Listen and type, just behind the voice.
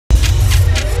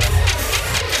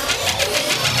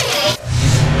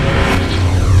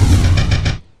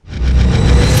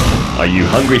you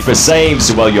hungry for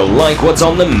saves? Well, you'll like what's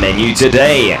on the menu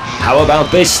today. How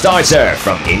about this starter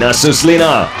from Ina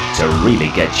Suslina to really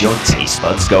get your taste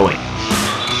buds going?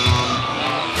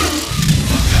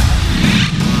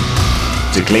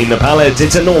 To clean the palate,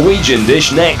 it's a Norwegian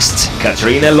dish next.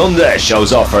 Katrine Lunde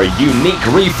shows off her unique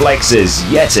reflexes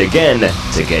yet again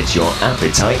to get your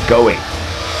appetite going.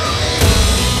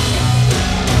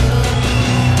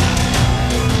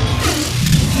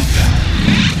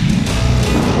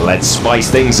 Let's spice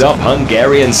things up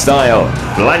Hungarian style.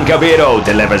 Blanca Biro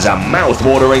delivers a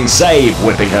mouth-watering save,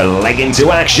 whipping her leg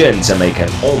into action to make an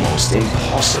almost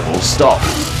impossible stop.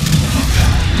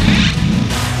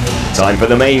 Time for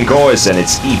the main course, and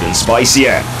it's even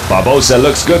spicier. Barbosa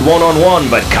looks good one-on-one,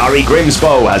 but Kari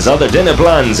Grimsbo has other dinner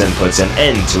plans and puts an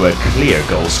end to a clear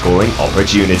goal-scoring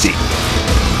opportunity.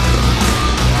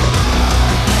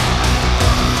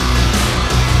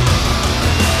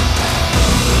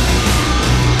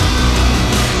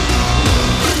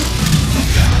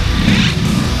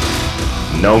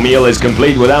 No meal is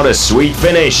complete without a sweet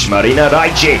finish. Marina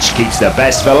Rajcic keeps the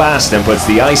best for last and puts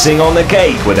the icing on the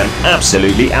cake with an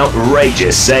absolutely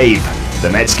outrageous save. The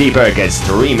Mets keeper gets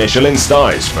 3 Michelin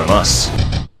stars from us.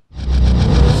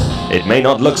 It may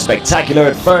not look spectacular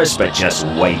at first, but just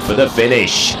wait for the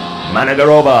finish.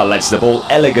 Managarova lets the ball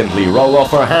elegantly roll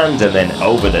off her hand and then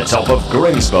over the top of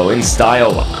Grimsbo in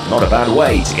style. Not a bad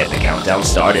way to get the countdown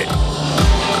started.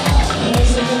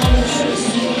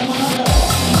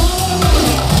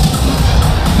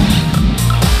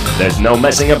 There's no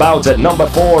messing about at number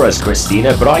 4 as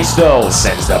Christina Breistel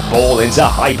sends the ball into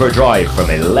hyperdrive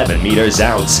from 11 meters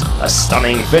out. A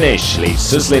stunning finish leaves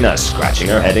Suslina scratching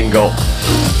her head in goal.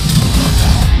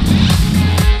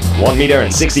 1 meter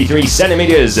and 63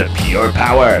 centimeters of pure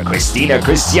power. Christina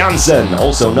Christiansen,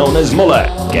 also known as Muller,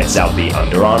 gets out the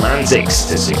underarm antics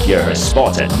to secure her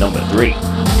spot at number 3.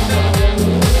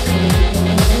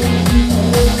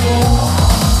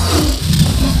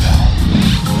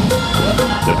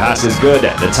 The pass is good,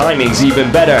 the timing's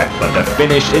even better, but the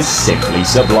finish is simply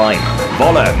sublime.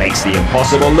 Voller makes the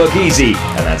impossible look easy,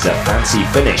 and that's a fancy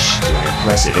finish to an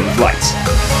impressive in flight.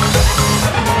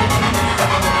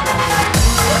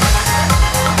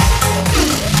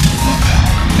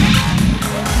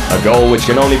 A goal which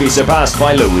can only be surpassed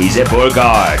by Louise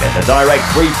Burgard. And the direct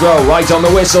free throw right on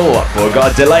the whistle.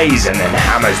 Burgard delays and then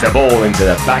hammers the ball into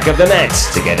the back of the net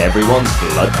to get everyone's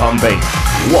blood pumping.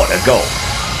 What a goal!